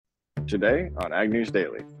today on Ag News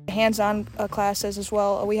Daily. Hands-on classes as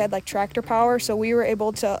well. We had like tractor power, so we were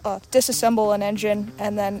able to disassemble an engine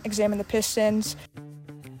and then examine the pistons.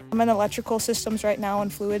 I'm in electrical systems right now,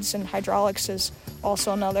 and fluids and hydraulics is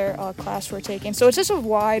also another class we're taking. So it's just a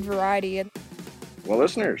wide variety. Well,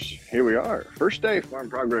 listeners, here we are. First day Farm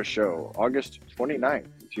Progress Show, August 29th,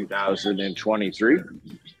 2023.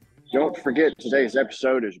 Don't forget, today's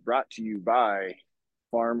episode is brought to you by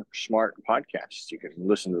Farm Smart Podcasts. You can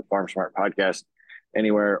listen to the Farm Smart Podcast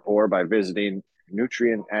anywhere or by visiting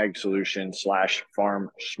Nutrient Ag Solutions /Farm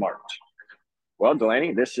Smart. Well,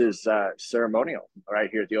 Delaney, this is ceremonial right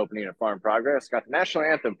here at the opening of Farm Progress. Got the national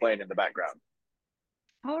anthem playing in the background.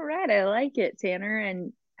 All right, I like it, Tanner.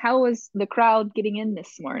 And how was the crowd getting in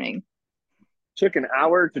this morning? Took an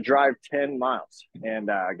hour to drive 10 miles, and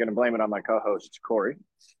I'm going to blame it on my co-host, Corey.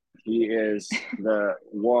 He is the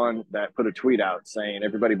one that put a tweet out saying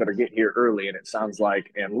everybody better get here early, and it sounds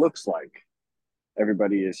like and looks like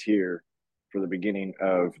everybody is here for the beginning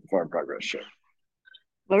of the Farm Progress Show.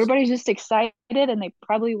 Everybody's just excited, and they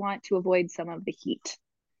probably want to avoid some of the heat.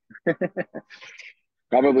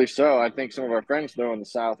 Probably so. I think some of our friends, though, in the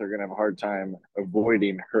South are going to have a hard time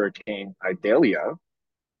avoiding Hurricane Idalia.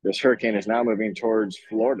 This hurricane is now moving towards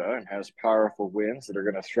Florida and has powerful winds that are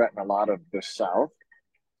going to threaten a lot of the South.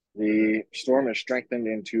 The storm is strengthened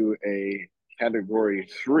into a Category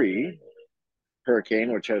 3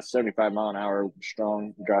 hurricane, which has 75-mile-an-hour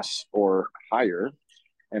strong gusts or higher,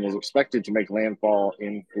 and is expected to make landfall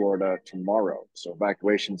in Florida tomorrow. So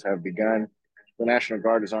evacuations have begun. The National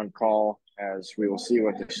Guard is on call as we will see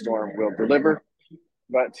what the storm will deliver,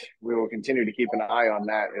 but we will continue to keep an eye on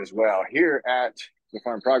that as well. Here at the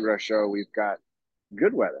Farm Progress Show, we've got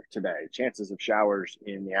good weather today, chances of showers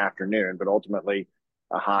in the afternoon, but ultimately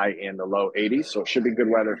a high in the low 80s. So it should be good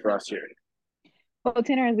weather for us here. Well,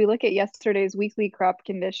 Tanner, as we look at yesterday's weekly crop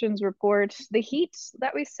conditions report, the heat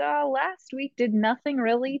that we saw last week did nothing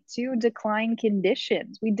really to decline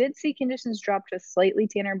conditions. We did see conditions drop just slightly,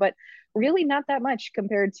 Tanner, but really not that much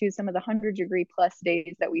compared to some of the 100-degree plus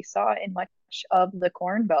days that we saw in much of the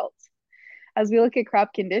Corn Belt. As we look at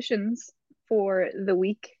crop conditions for the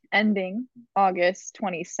week ending August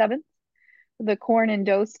 27th, the corn and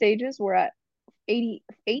dough stages were at 88%,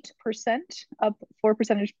 up 4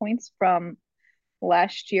 percentage points from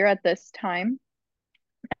last year at this time.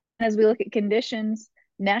 And as we look at conditions,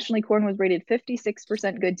 nationally corn was rated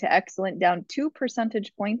 56% good to excellent, down 2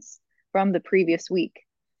 percentage points from the previous week.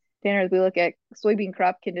 Tanner, as we look at soybean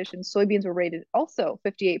crop conditions, soybeans were rated also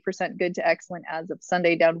 58% good to excellent as of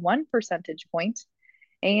Sunday, down 1 percentage point.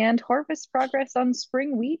 And harvest progress on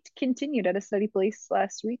spring wheat continued at a steady pace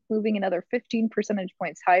last week, moving another 15 percentage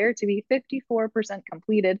points higher to be 54%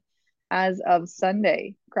 completed as of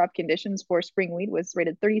Sunday. Crop conditions for spring wheat was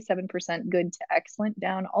rated 37% good to excellent,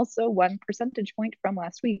 down also 1 percentage point from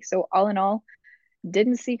last week. So all in all,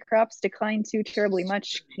 didn't see crops decline too terribly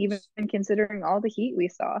much, even considering all the heat we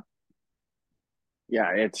saw.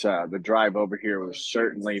 Yeah, it's the drive over here was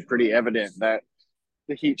certainly pretty evident that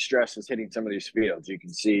the heat stress is hitting some of these fields. You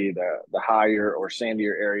can see the higher or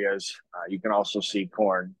sandier areas. You can also see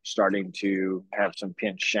corn starting to have some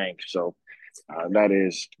pinch shank. So that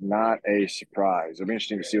is not a surprise. It'll be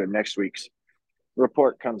interesting to see what next week's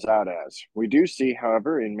report comes out as. We do see,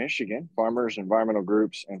 however, in Michigan, farmers, environmental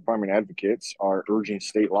groups, and farming advocates are urging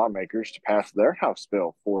state lawmakers to pass their House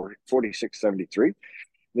Bill 4673.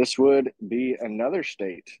 This would be another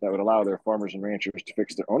state that would allow their farmers and ranchers to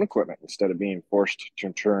fix their own equipment instead of being forced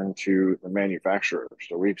to turn to the manufacturer.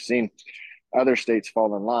 So we've seen other states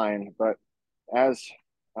fall in line, but as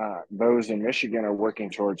those in Michigan are working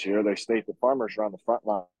towards here, they state that farmers are on the front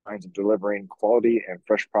lines of delivering quality and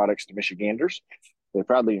fresh products to Michiganders. They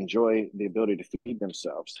proudly enjoy the ability to feed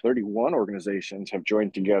themselves. 31 organizations have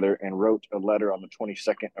joined together and wrote a letter on the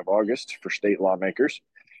 22nd of August for state lawmakers,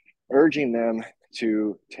 urging them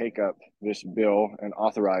to take up this bill and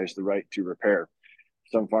authorize the right to repair.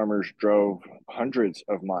 Some farmers drove hundreds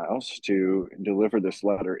of miles to deliver this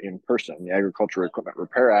letter in person. The Agricultural Equipment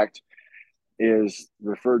Repair Act is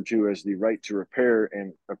referred to as the right to repair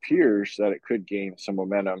and appears that it could gain some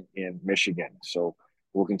momentum in Michigan. So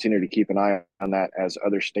we'll continue to keep an eye on that as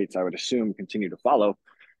other states, I would assume, continue to follow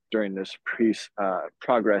during this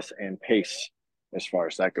progress and pace as far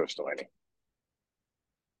as that goes, Delaney.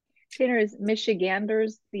 Tanner, is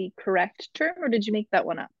Michiganders the correct term, or did you make that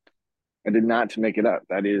one up? I did not make it up.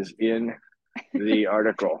 That is in the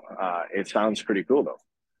article. It sounds pretty cool, though.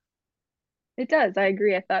 It does. I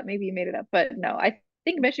agree. I thought maybe you made it up, but no. I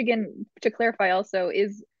think Michigan, to clarify also,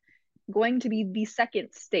 is going to be the second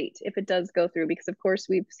state if it does go through, because of course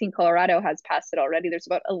we've seen Colorado has passed it already. There's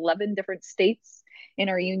about 11 different states in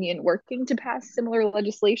our union working to pass similar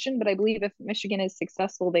legislation, but I believe if Michigan is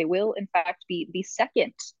successful, they will, in fact, be the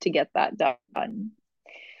second to get that done.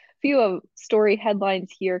 Few of story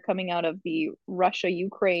headlines here coming out of the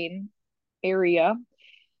Russia-Ukraine area.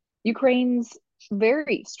 Ukraine's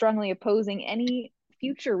very strongly opposing any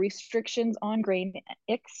future restrictions on grain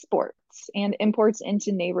exports and imports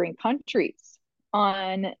into neighboring countries.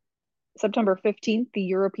 On September 15th, the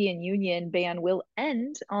European Union ban will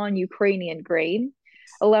end on Ukrainian grain,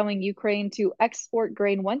 allowing Ukraine to export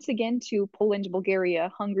grain once again to Poland,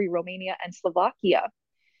 Bulgaria, Hungary, Romania, and Slovakia.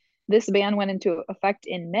 This ban went into effect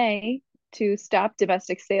in May to stop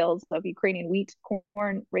domestic sales of Ukrainian wheat,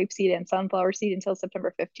 corn, rapeseed, and sunflower seed until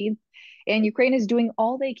September 15th. And Ukraine is doing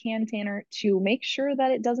all they can, Tanner, to make sure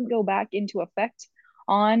that it doesn't go back into effect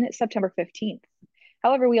on September 15th.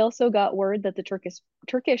 However, we also got word that the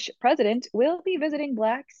Turkish president will be visiting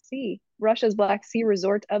Russia's Black Sea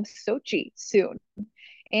resort of Sochi soon.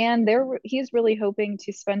 And he's really hoping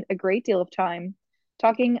to spend a great deal of time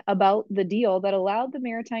talking about the deal that allowed the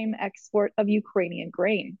maritime export of Ukrainian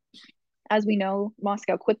grain. As we know,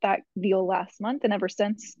 Moscow quit that deal last month, and ever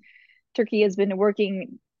since, Turkey has been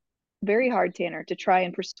working very hard, Tanner, to try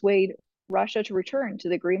and persuade Russia to return to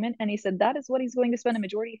the agreement. And he said that is what he's going to spend a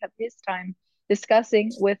majority of his time discussing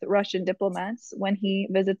with Russian diplomats when he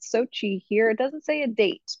visits Sochi here. It doesn't say a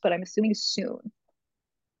date, but I'm assuming soon.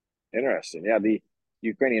 Interesting. Yeah, the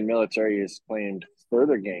Ukrainian military has claimed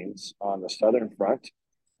further gains on the southern front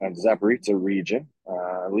of the Zaporizhzhia region.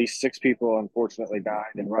 At least 6 people, unfortunately,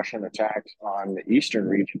 died in Russian attacks on the eastern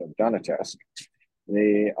region of Donetsk.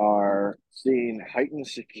 They are seeing heightened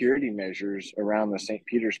security measures around the St.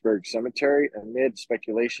 Petersburg cemetery amid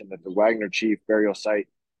speculation that the Wagner chief burial site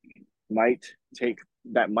might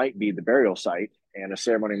be the burial site, and a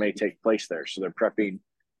ceremony may take place there. So they're prepping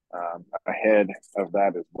ahead of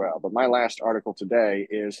that as well. But my last article today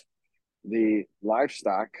is the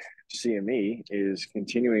livestock CME is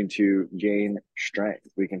continuing to gain strength.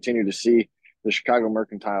 We continue to see the Chicago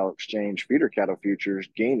Mercantile Exchange feeder cattle futures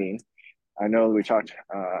gaining. I know we talked,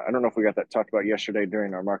 I don't know if we got that talked about yesterday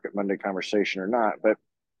during our Market Monday conversation or not, but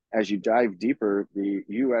as you dive deeper, the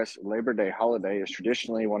U.S. Labor Day holiday is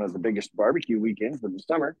traditionally one of the biggest barbecue weekends of the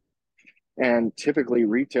summer. And typically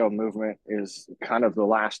retail movement is kind of the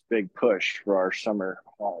last big push for our summer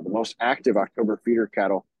haul. The most active October feeder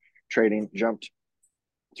cattle trading jumped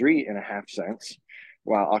 3.5 cents,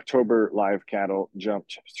 while October live cattle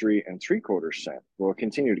jumped 3.75 cents. We'll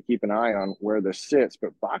continue to keep an eye on where this sits,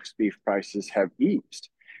 but box beef prices have eased.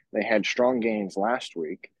 They had strong gains last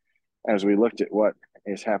week as we looked at what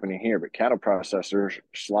is happening here, but cattle processors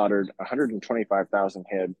slaughtered 125,000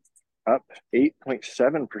 head, up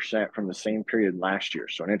 8.7% from the same period last year.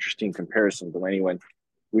 So an interesting comparison, Delaney, when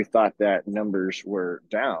we thought that numbers were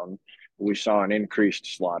down, we saw an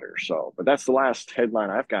increased slaughter. So, but that's the last headline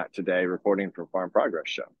I've got today, reporting from Farm Progress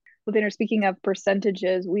Show. Well, Tanner, speaking of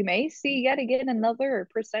percentages, we may see yet again another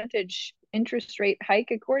percentage interest rate hike,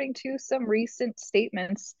 according to some recent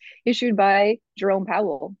statements issued by Jerome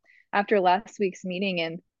Powell. After last week's meeting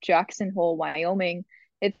in Jackson Hole, Wyoming,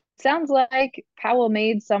 it sounds like Powell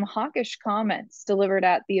made some hawkish comments delivered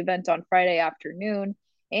at the event on Friday afternoon,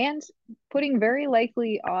 and putting very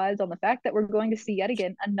likely odds on the fact that we're going to see yet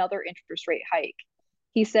again another interest rate hike.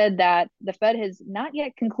 He said that the Fed has not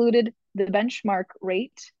yet concluded the benchmark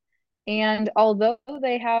rate, and although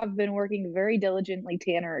they have been working very diligently,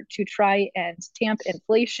 Tanner, to try and tamp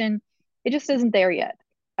inflation, it just isn't there yet.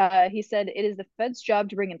 He said it is the Fed's job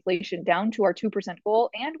to bring inflation down to our 2% goal,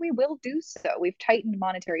 and we will do so. We've tightened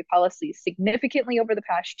monetary policy significantly over the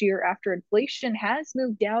past year after inflation has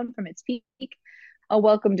moved down from its peak. A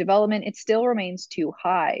welcome development, it still remains too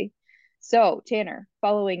high. So, Tanner,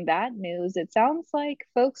 following that news, it sounds like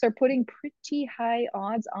folks are putting pretty high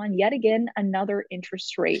odds on yet again another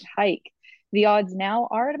interest rate hike. The odds now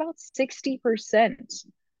are at about 60%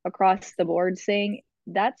 across the board, saying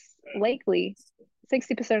that's likely.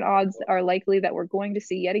 60% odds are likely that we're going to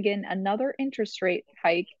see yet again another interest rate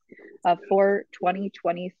hike for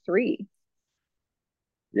 2023.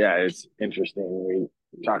 Yeah, it's interesting.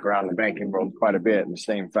 We talk around the banking world quite a bit, and the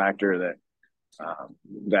same factor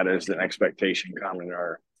that is an expectation common in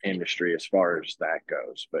our industry as far as that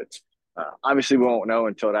goes. But obviously, we won't know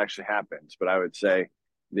until it actually happens. But I would say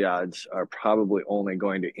the odds are probably only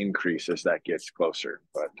going to increase as that gets closer.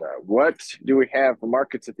 But what do we have for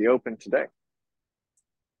markets at the open today?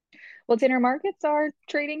 Well, Tanner, markets are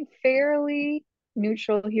trading fairly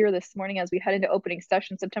neutral here this morning as we head into opening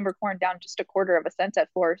session. September corn down just 1/4 cent at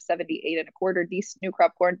 4.78 1/4. Decent new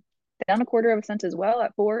crop corn down 1/4 cent as well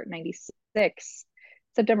at 4.96.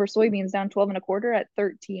 September soybeans down 12 1/4 at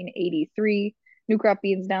 13.83. New crop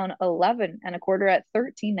beans down 11.25 at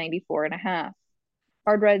 13.94.5.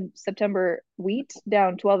 Hard red September wheat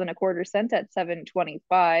down 12.25 cents at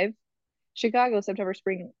 7.25. Chicago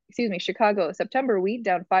September wheat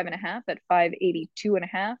down 5.5 at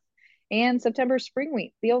 5.82.5. And September spring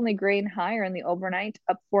wheat, the only grain higher in the overnight,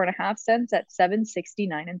 up 4.5 cents at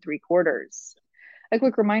 7.69 3/4. A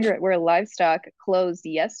quick reminder at where livestock closed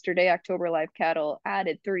yesterday. October live cattle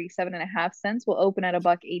added 37.5 cents, will open at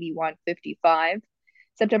 $1.81.55.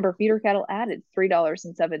 September feeder cattle added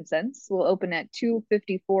 $3.07, will open at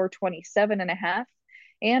 $2.5427.5.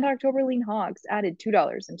 And October lean hogs added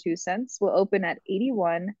 $2.02, will open at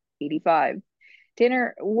 $81.85.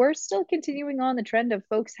 Tanner, we're still continuing on the trend of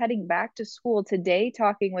folks heading back to school today,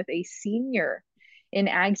 talking with a senior in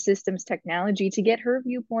ag systems technology to get her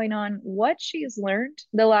viewpoint on what she's learned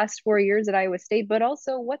the last 4 years at Iowa State, but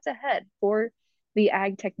also what's ahead for the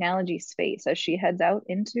ag technology space as she heads out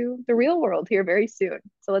into the real world here very soon.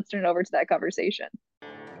 So let's turn it over to that conversation.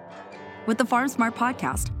 With the Farm Smart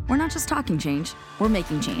podcast, we're not just talking change, we're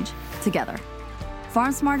making change together.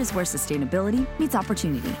 Farm Smart is where sustainability meets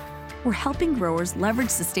opportunity. We're helping growers leverage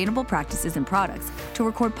sustainable practices and products to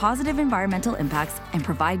record positive environmental impacts and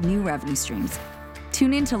provide new revenue streams.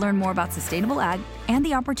 Tune in to learn more about sustainable ag and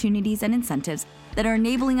the opportunities and incentives that are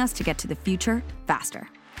enabling us to get to the future faster.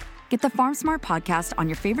 Get the Farm Smart podcast on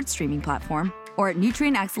your favorite streaming platform or at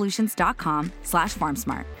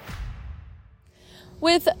nutrienagsolutions.com/farmsmart.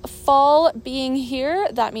 With fall being here,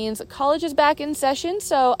 that means college is back in session,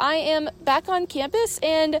 so I am back on campus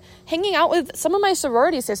and hanging out with some of my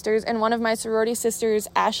sorority sisters, and one of my sorority sisters,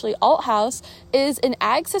 Ashley Althaus, is an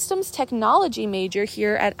ag systems technology major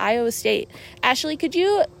here at Iowa State. Ashley, could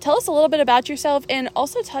you tell us a little bit about yourself and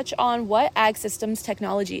also touch on what ag systems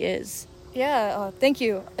technology is? Yeah, thank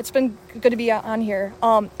you. It's been good to be on here.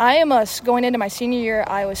 I am going into my senior year at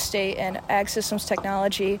Iowa State in Ag Systems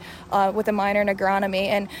Technology with a minor in agronomy.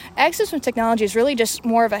 And Ag Systems Technology is really just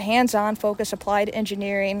more of a hands-on focus applied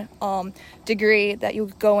engineering degree that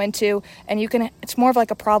you go into. And it's more of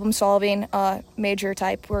like a problem-solving major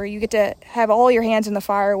type where you get to have all your hands in the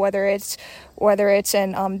fire, whether it's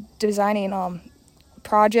in designing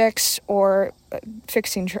projects or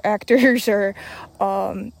fixing tractors or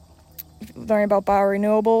learning about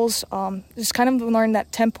biorenewables, just kind of learn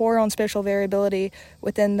that temporal and spatial variability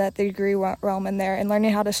within that degree realm in there, and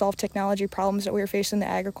learning how to solve technology problems that we were facing in the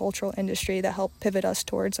agricultural industry that help pivot us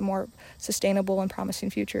towards a more sustainable and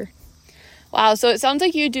promising future. Wow, so it sounds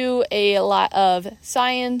like you do a lot of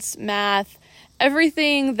science, math,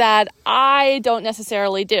 everything that I don't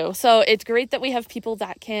necessarily do. So it's great that we have people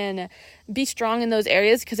that can be strong in those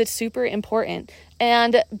areas because it's super important.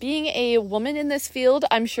 And being a woman in this field,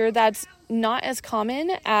 I'm sure that's not as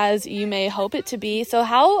common as you may hope it to be. So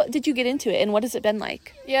how did you get into it and what has it been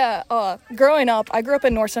like? Yeah, growing up, I grew up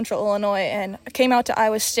in north central Illinois and came out to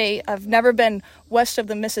Iowa State. I've never been west of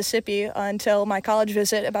the Mississippi until my college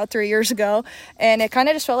visit about 3 years ago. And it kind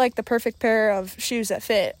of just felt like the perfect pair of shoes that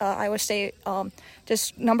fit. Iowa State,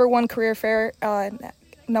 just number one career fair,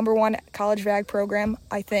 number one college VAG program,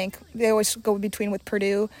 I think. They always go between with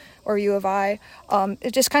Purdue or U of I.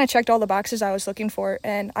 It just kind of checked all the boxes I was looking for.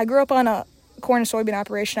 And I grew up on a corn and soybean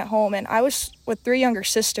operation at home, and I was with 3 younger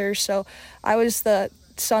sisters, so I was the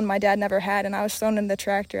son my dad never had, and I was thrown in the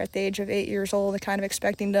tractor at the age of 8 years old, kind of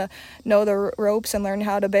expecting to know the ropes and learn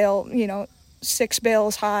how to bale, 6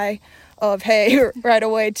 bales high of hay right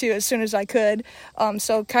away too, as soon as I could.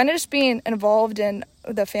 So kind of just being involved in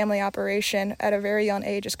the family operation at a very young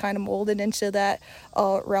age is kind of molded into that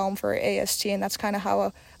realm for AST, and that's kind of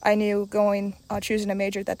how I knew choosing a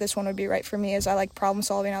major that this one would be right for me. Is I like problem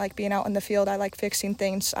solving, I like being out in the field, I like fixing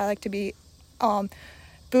things, I like to be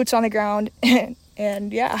boots on the ground,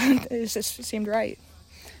 and yeah, it just seemed right.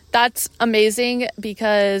 That's amazing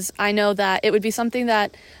because I know that it would be something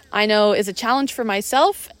that I know is a challenge for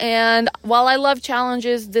myself. And while I love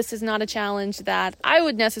challenges, this is not a challenge that I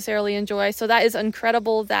would necessarily enjoy. So that is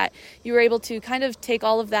incredible that you were able to kind of take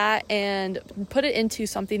all of that and put it into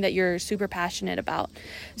something that you're super passionate about.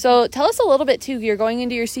 So tell us a little bit too, you're going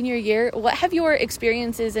into your senior year. What have your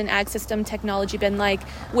experiences in ag system technology been like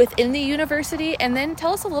within the university? And then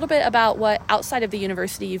tell us a little bit about what outside of the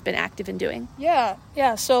university you've been active in doing. Yeah.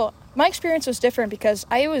 So my experience was different because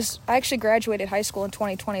I actually graduated high school in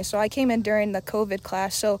 2020, so I came in during the COVID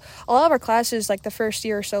class. So a lot of our classes, like the first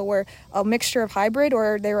year or so, were a mixture of hybrid,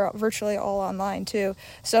 or they were virtually all online too.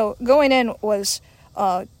 So going in was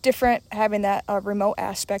different, having that remote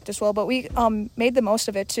aspect as well. But we made the most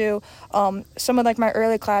of it too. Some of my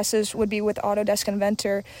early classes would be with Autodesk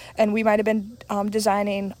Inventor, and we might have been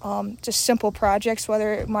designing just simple projects,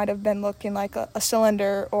 whether it might have been looking like a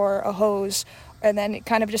cylinder or a hose and then it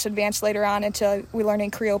kind of just advanced later on into we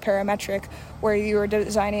learning creo-parametric, where you were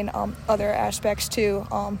designing other aspects too,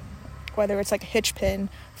 whether it's like a hitch pin,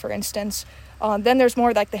 for instance. Then there's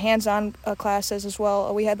more like the hands-on classes as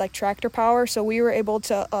well. We had like tractor power, so we were able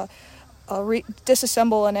to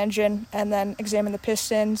disassemble an engine and then examine the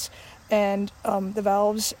pistons and the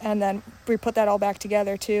valves, and then we put that all back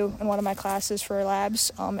together too in one of my classes for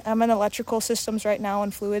labs. I'm in electrical systems right now,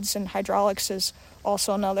 and fluids and hydraulics is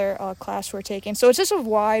also another class we're taking. So it's just a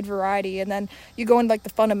wide variety, and then you go into like the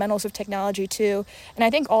fundamentals of technology too, and I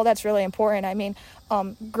think all that's really important. I mean,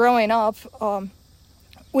 growing up,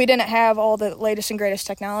 we didn't have all the latest and greatest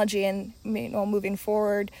technology, and moving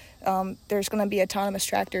forward, there's going to be autonomous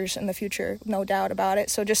tractors in the future, no doubt about it.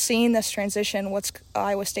 So just seeing this transition, what's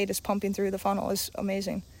Iowa State is pumping through the funnel, is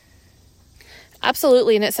amazing.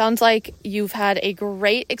 Absolutely, and it sounds like you've had a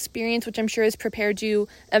great experience, which I'm sure has prepared you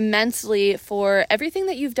immensely for everything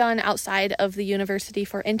that you've done outside of the university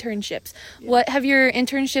for internships. Yeah. What have your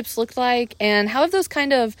internships looked like, and how have those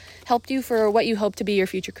kind of helped you for what you hope to be your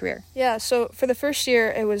future career? Yeah, so for the first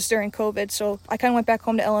year, it was during COVID, so I kind of went back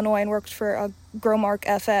home to Illinois and worked for Growmark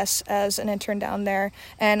FS as an intern down there,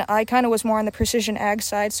 and I kind of was more on the precision ag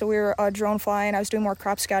side, so we were drone flying. I was doing more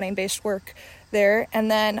crop scouting based work there, and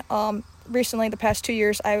then recently, the past 2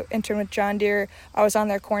 years, I interned with John Deere. I was on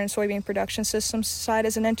their corn and soybean production systems side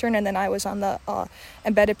as an intern, and then I was on the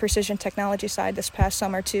embedded precision technology side this past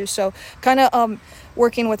summer too. So kind of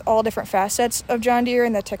working with all different facets of John Deere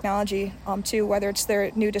and the technology too, whether it's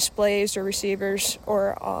their new displays or receivers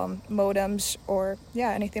or modems or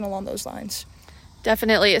anything along those lines.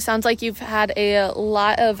 Definitely. It sounds like you've had a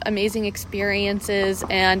lot of amazing experiences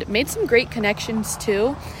and made some great connections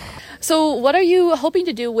too. So what are you hoping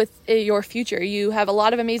to do with your future? You have a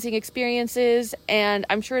lot of amazing experiences, and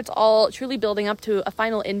I'm sure it's all truly building up to a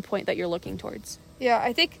final endpoint that you're looking towards. Yeah,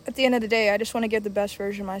 I think at the end of the day, I just want to give the best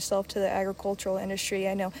version of myself to the agricultural industry.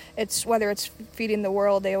 I know it's whether it's feeding the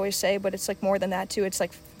world, they always say, but it's like more than that too. It's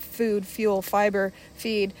like food, fuel, fiber,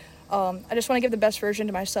 feed. I just want to give the best version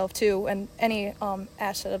to myself too, and any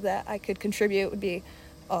asset of that I could contribute would be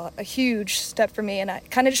a huge step for me. And I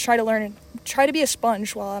kind of just try to be a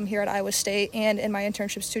sponge while I'm here at Iowa State and in my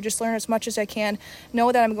internships too. Just learn as much as I can.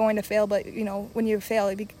 Know that I'm going to fail, but when you fail,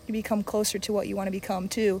 you become closer to what you want to become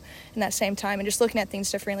too. In that same time, and just looking at things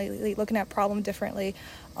differently, looking at problem differently.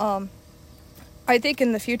 I think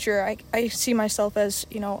in the future, I see myself as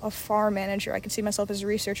a farm manager. I can see myself as a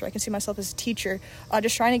researcher. I can see myself as a teacher.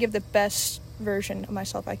 Just trying to give the best version of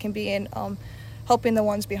myself I can be, and helping the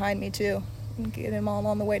ones behind me too. Get them all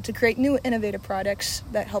on the way to create new innovative products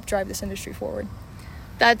that help drive this industry forward.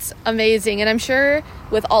 That's amazing. And I'm sure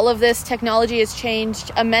with all of this, technology has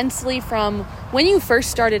changed immensely from when you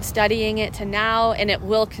first started studying it to now, and it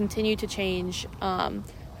will continue to change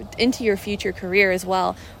into your future career as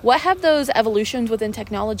well. What have those evolutions within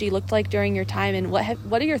technology looked like during your time, and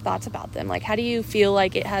what are your thoughts about them? Like, how do you feel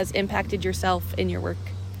like it has impacted yourself in your work?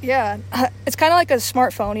 Yeah, it's kind of like a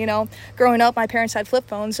smartphone, Growing up, my parents had flip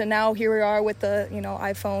phones, and now here we are with the,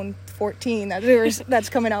 iPhone 14 that's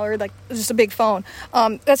coming out, or like just a big phone.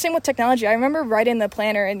 That's same with technology. I remember writing the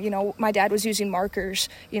planner, and, my dad was using markers,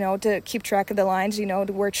 to keep track of the lines, to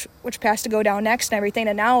which pass to go down next and everything.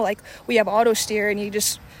 And now, like, we have auto steer, and you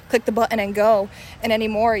just click the button and go. And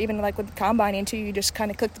anymore, even like with combining too, you just kind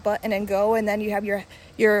of click the button and go, and then you have your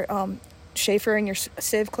Schaefer and your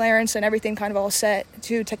sieve clearance and everything kind of all set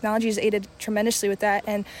too. Technology has aided tremendously with that,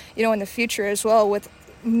 and in the future as well, with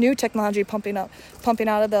new technology pumping out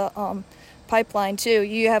of the pipeline too.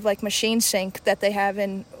 You have like machine sync that they have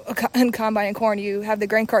in combine and corn. You have the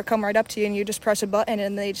grain cart come right up to you, and you just press a button,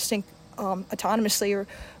 and they just sync autonomously or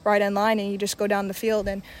right in line, and you just go down the field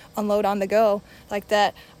and unload on the go like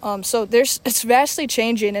that. So it's vastly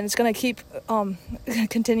changing, and it's going to keep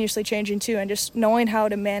continuously changing too. And just knowing how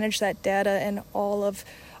to manage that data and all of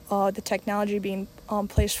the technology being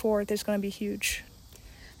placed forth is going to be huge.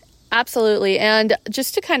 Absolutely. And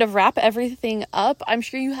just to kind of wrap everything up, I'm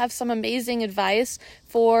sure you have some amazing advice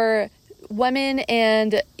for women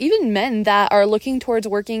and even men that are looking towards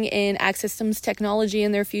working in ag systems technology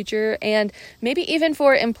in their future, and maybe even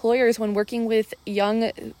for employers when working with young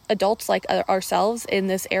adults like ourselves in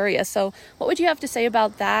this area. So what would you have to say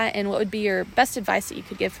about that, and what would be your best advice that you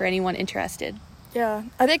could give for anyone interested? Yeah,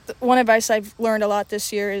 I think one advice I've learned a lot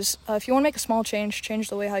this year is if you want to make a small change, change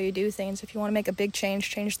the way how you do things. If you want to make a big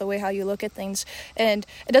change the way how you look at things. And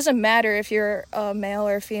it doesn't matter if you're a male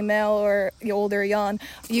or female or you're old or young.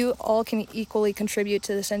 You all can equally contribute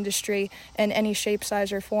to this industry in any shape,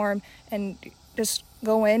 size, or form. And just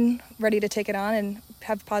go in ready to take it on and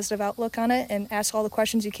have a positive outlook on it, and ask all the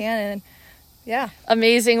questions you can, and Yeah.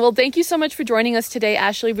 Amazing. Well, thank you so much for joining us today,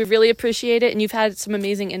 Ashley. We really appreciate it, and you've had some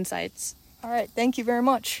amazing insights. All right. Thank you very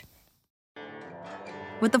much.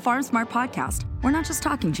 With the Farm Smart podcast, we're not just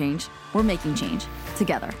talking change, we're making change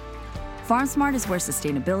together. Farm Smart is where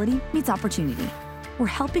sustainability meets opportunity. We're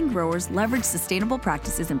helping growers leverage sustainable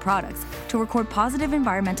practices and products to record positive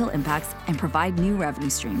environmental impacts and provide new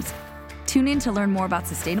revenue streams. Tune in to learn more about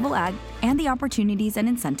sustainable ag and the opportunities and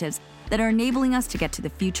incentives that are enabling us to get to the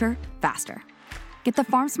future faster. Get the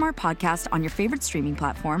Farm Smart podcast on your favorite streaming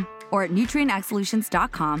platform or at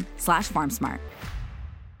nutrienagsolutions.com/farmsmart.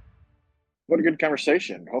 What a good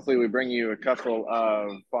conversation. Hopefully we bring you a couple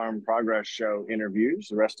of Farm Progress Show interviews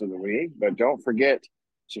the rest of the week. But don't forget,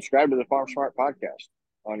 subscribe to the Farm Smart podcast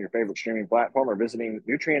on your favorite streaming platform or visiting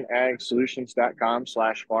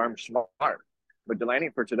nutrienagsolutions.com/farmsmart. But Delaney,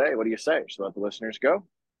 for today, what do you say? So let the listeners go.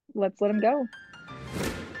 Let's let them go.